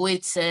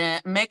which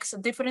makes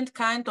different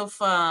kind of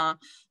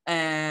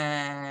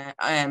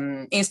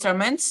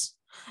instruments.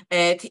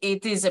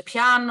 It is a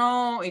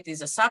piano, it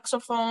is a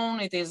saxophone,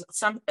 it is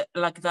some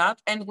like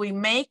that, and we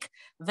make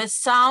the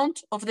sound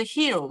of the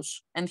heroes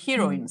and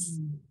heroines.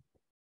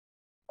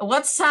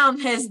 What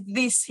sound has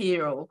this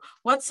hero?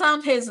 What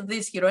sound has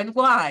this hero, and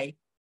why?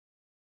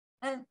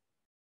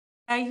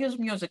 I use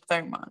music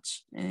very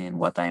much in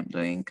what I'm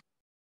doing.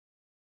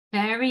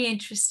 Very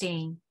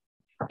interesting.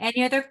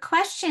 Any other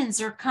questions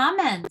or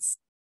comments?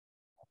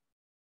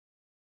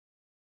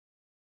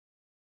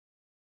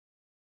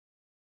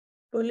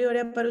 Πολύ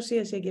ωραία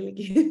παρουσίαση,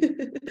 Αγγελική.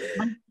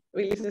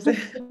 Μιλήσατε.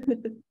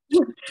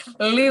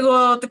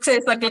 Λίγο,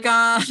 ξέρεις, τα αγγλικά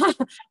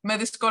με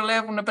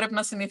δυσκολεύουν, πρέπει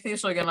να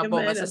συνηθίσω για να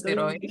μπω μέσα στη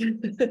ροή.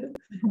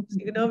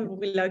 Συγγνώμη που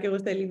μιλάω και εγώ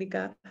στα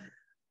ελληνικά.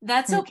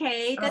 That's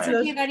okay. That's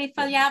okay.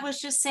 Garifalia was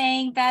just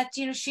saying that,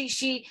 you know,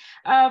 she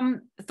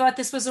thought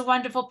this was a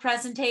wonderful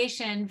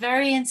presentation,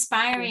 very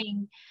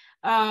inspiring.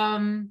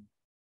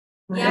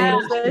 Να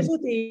προσθέσω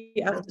ότι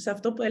σε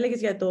αυτό που έλεγες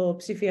για το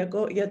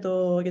ψηφιακό,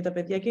 για τα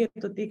παιδιά και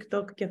για το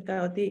TikTok και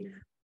αυτά, ότι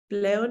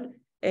πλέον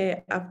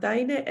αυτά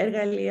είναι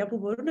εργαλεία που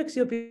μπορούν να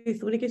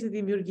αξιοποιηθούν και στη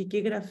δημιουργική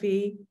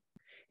γραφή.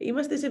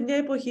 Είμαστε σε μια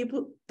εποχή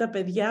που τα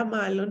παιδιά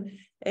μάλλον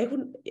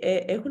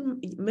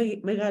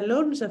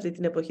μεγαλώνουν σε αυτή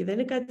την εποχή. Δεν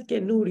είναι κάτι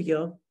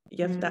καινούριο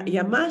για αυτά.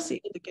 Για μας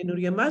είναι το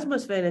καινούριο. Εμάς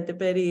μας φαίνεται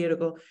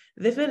περίεργο.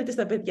 Δεν φαίνεται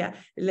στα παιδιά.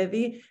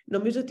 Δηλαδή,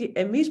 νομίζω ότι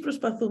εμείς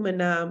προσπαθούμε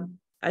να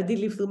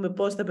αντιληφθούμε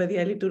πώς τα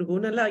παιδιά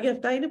λειτουργούν, αλλά για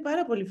αυτά είναι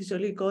πάρα πολύ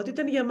φυσιολογικό. Ότι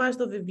ήταν για μας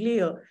το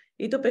βιβλίο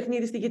ή το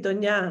παιχνίδι στη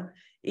γειτονιά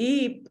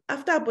ή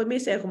αυτά που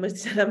εμείς έχουμε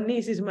στις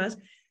αναμνήσεις μας,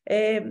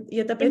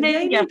 για τα παιδιά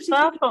είναι η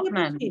ψυχική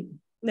εποχή.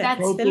 Ναι,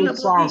 θέλω να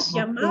πω ότι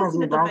για μας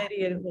είναι το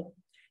περίεργο.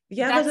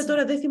 Διάβαζα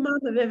τώρα, δεν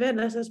θυμάμαι βέβαια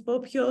να σας πω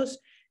ποιος,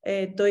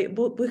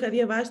 που είχα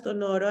διαβάσει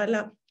τον όρο,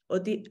 αλλά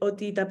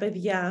ότι τα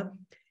παιδιά,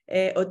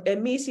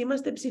 εμείς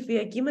είμαστε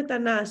ψηφιακοί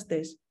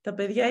μετανάστες. Τα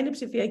παιδιά είναι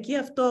ψηφιακοί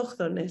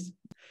αυτόχθονες.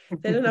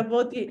 Θέλω να πω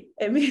ότι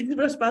εμείς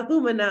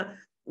προσπαθούμε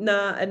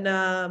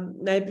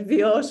να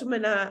επιβιώσουμε,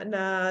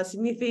 να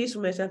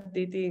συνηθίσουμε σε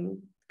αυτή την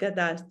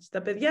κατάσταση.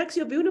 Τα παιδιά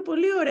αξιοποιούν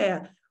πολύ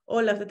ωραία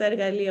όλα αυτά τα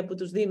εργαλεία που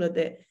τους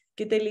δίνονται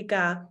και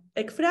τελικά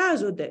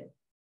εκφράζονται.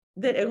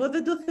 Εγώ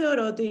δεν το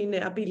θεωρώ ότι είναι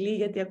απειλή,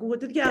 γιατί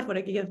ακούγονται διάφορα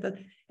και για αυτά.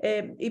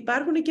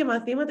 Υπάρχουν και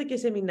μαθήματα και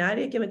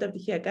σεμινάρια και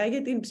μεταπτυχιακά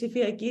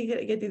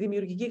για τη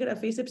δημιουργική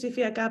γραφή σε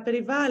ψηφιακά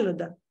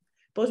περιβάλλοντα.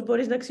 Πώς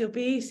μπορείς να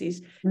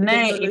αξιοποιήσεις.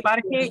 Ναι,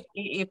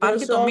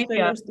 υπάρχει το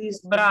media.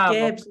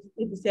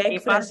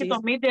 Υπάρχει το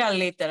media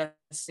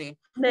literacy,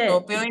 ναι, το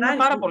οποίο είναι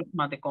πάρα πολύ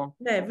σημαντικό.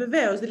 Ναι,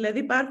 βεβαίως. Δηλαδή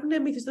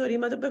υπάρχουν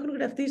μυθιστορήματα που έχουν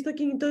γραφτεί στο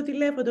κινητό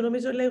τηλέφωνο,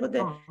 νομίζω λέγονται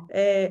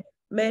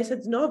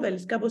message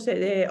novels, κάπως,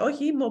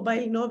 όχι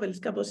mobile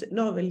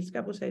novels,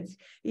 κάπως έτσι.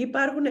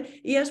 Υπάρχουν,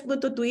 ή ας πούμε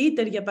το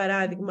Twitter για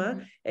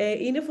παράδειγμα,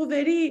 είναι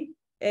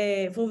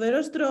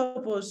φοβερός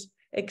τρόπος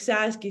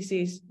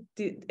εξάσκησης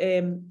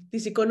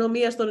της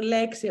οικονομίας των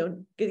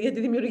λέξεων και για τη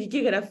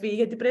δημιουργική γραφή,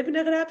 γιατί πρέπει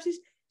να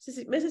γράψεις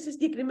μέσα σε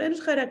συγκεκριμένους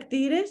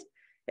χαρακτήρες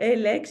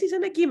λέξεις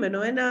ένα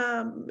κείμενο.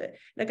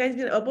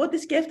 Οπότε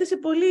σκέφτεσαι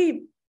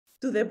πολύ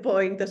to the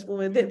point, ας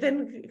πούμε.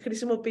 Δεν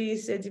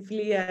χρησιμοποιείς έτσι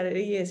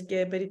φλιαρίες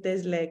και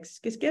περιττές λέξεις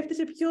και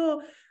σκέφτεσαι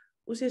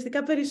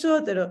ουσιαστικά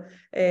περισσότερο,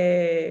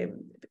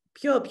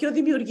 πιο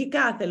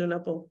δημιουργικά, θέλω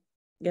να πω,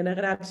 για να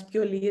γράψεις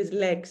πιο λίγες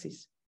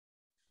λέξεις.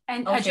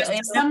 And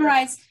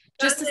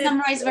just to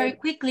summarize very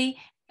quickly,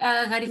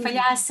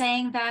 Garifalia is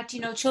saying that,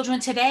 you know, children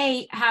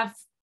today have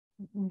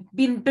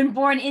been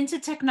born into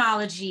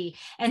technology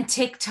and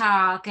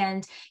TikTok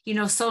and, you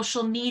know,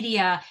 social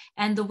media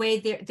and the way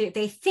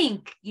they think,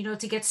 you know,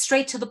 to get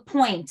straight to the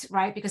point,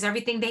 right? Because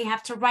everything they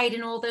have to write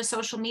in all their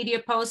social media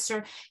posts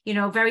are, you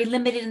know, very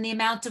limited in the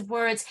amount of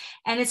words.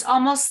 And it's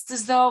almost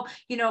as though,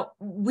 you know,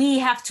 we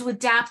have to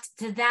adapt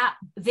to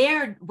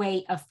their way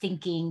of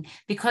thinking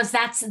because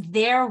that's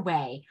their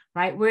way,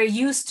 right? We're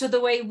used to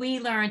the way we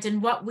learned and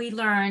what we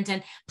learned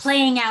and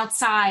playing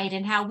outside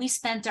and how we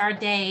spent our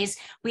days.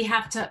 We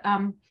have to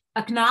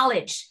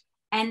acknowledge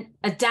and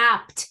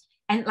adapt.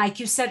 And like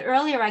you said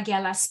earlier,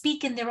 Agela, speak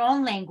in their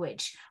own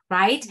language,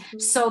 right?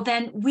 So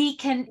then we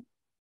can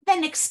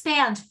then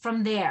expand from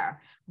there.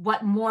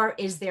 What more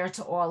is there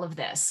to all of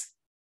this?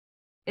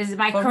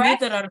 Am I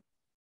correct?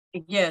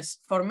 Yes,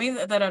 for me,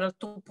 there are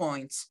 2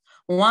 points.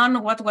 One,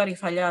 what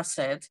Garifalia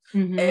said,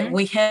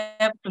 we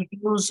have to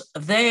use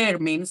their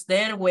means,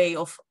 their way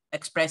of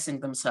expressing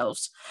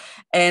themselves.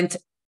 And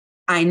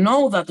I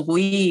know that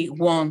we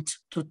want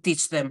to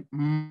teach them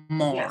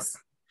more. Yes.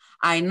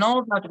 I know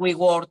that we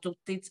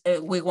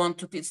want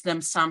to teach them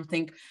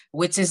something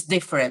which is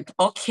different.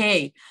 Okay,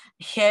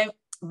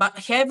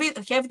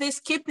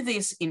 keep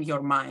this in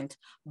your mind,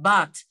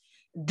 but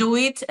do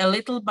it a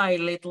little by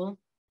little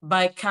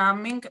by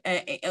coming.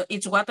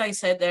 It's what I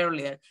said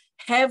earlier.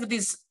 Have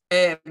this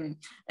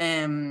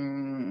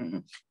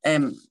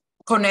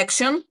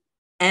connection,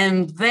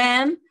 and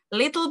then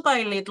little by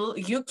little,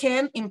 you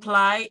can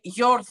imply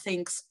your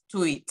things to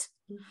it.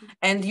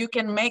 And you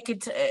can make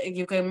it,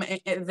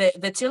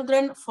 the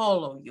children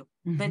follow you.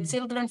 The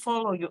children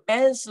follow you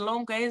as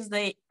long as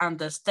they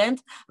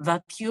understand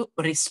that you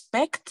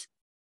respect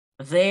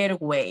their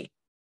way.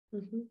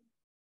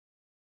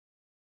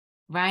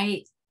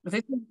 Right.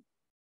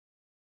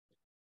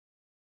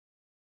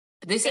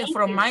 This is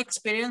from my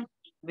experience,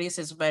 this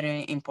is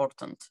very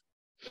important.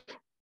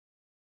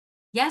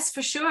 Yes,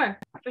 for sure.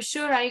 For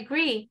sure, I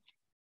agree.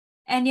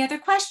 Any other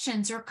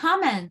questions or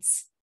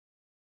comments?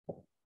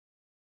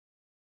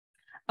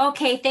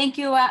 Okay, thank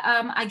you,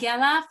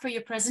 Agela, for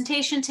your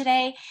presentation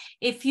today.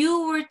 If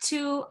you were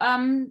to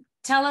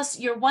tell us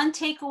your one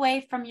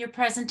takeaway from your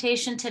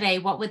presentation today,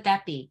 what would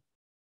that be?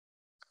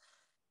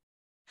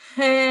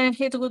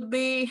 It would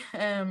be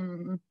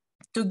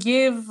to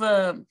give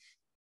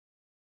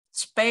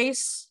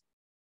space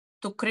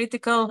to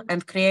critical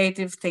and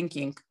creative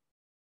thinking.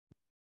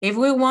 If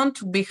we want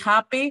to be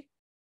happy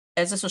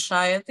as a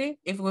society,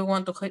 if we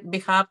want to be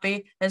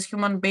happy as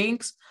human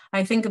beings,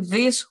 I think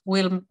this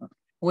will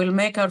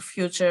make our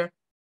future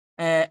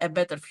a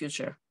better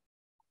future.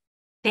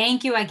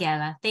 Thank you,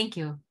 Agela. Thank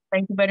you.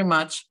 Thank you very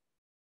much.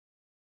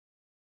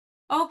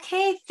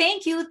 Okay,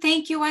 thank you,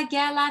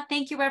 Agela.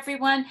 Thank you,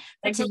 everyone,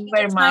 for taking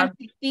the time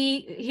to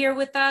be here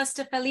with us.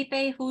 To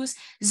Felipe, who's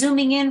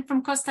zooming in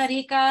from Costa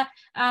Rica,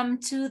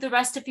 to the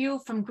rest of you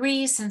from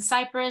Greece and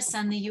Cyprus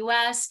and the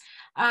US.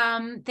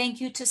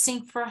 Thank you to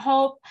Sing for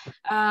Hope,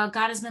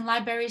 Gottesman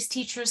Libraries,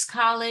 Teachers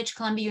College,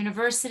 Columbia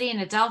University, and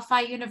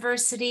Adelphi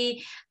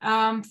University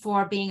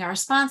for being our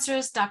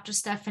sponsors, Dr.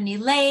 Stephanie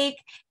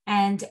Lake,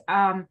 and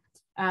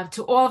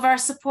to all of our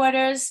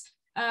supporters.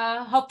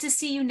 Hope to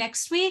see you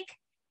next week.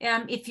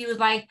 If you would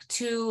like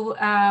to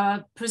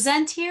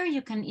present here,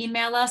 you can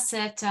email us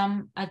at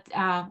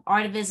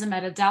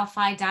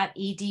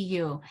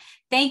artivism@adelphi.edu.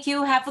 Thank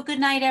you. Have a good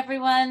night,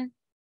 everyone.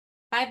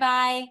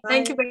 Bye-bye.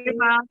 Thank you very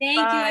much. Thank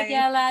you,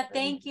 Agela.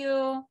 Thank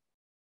you.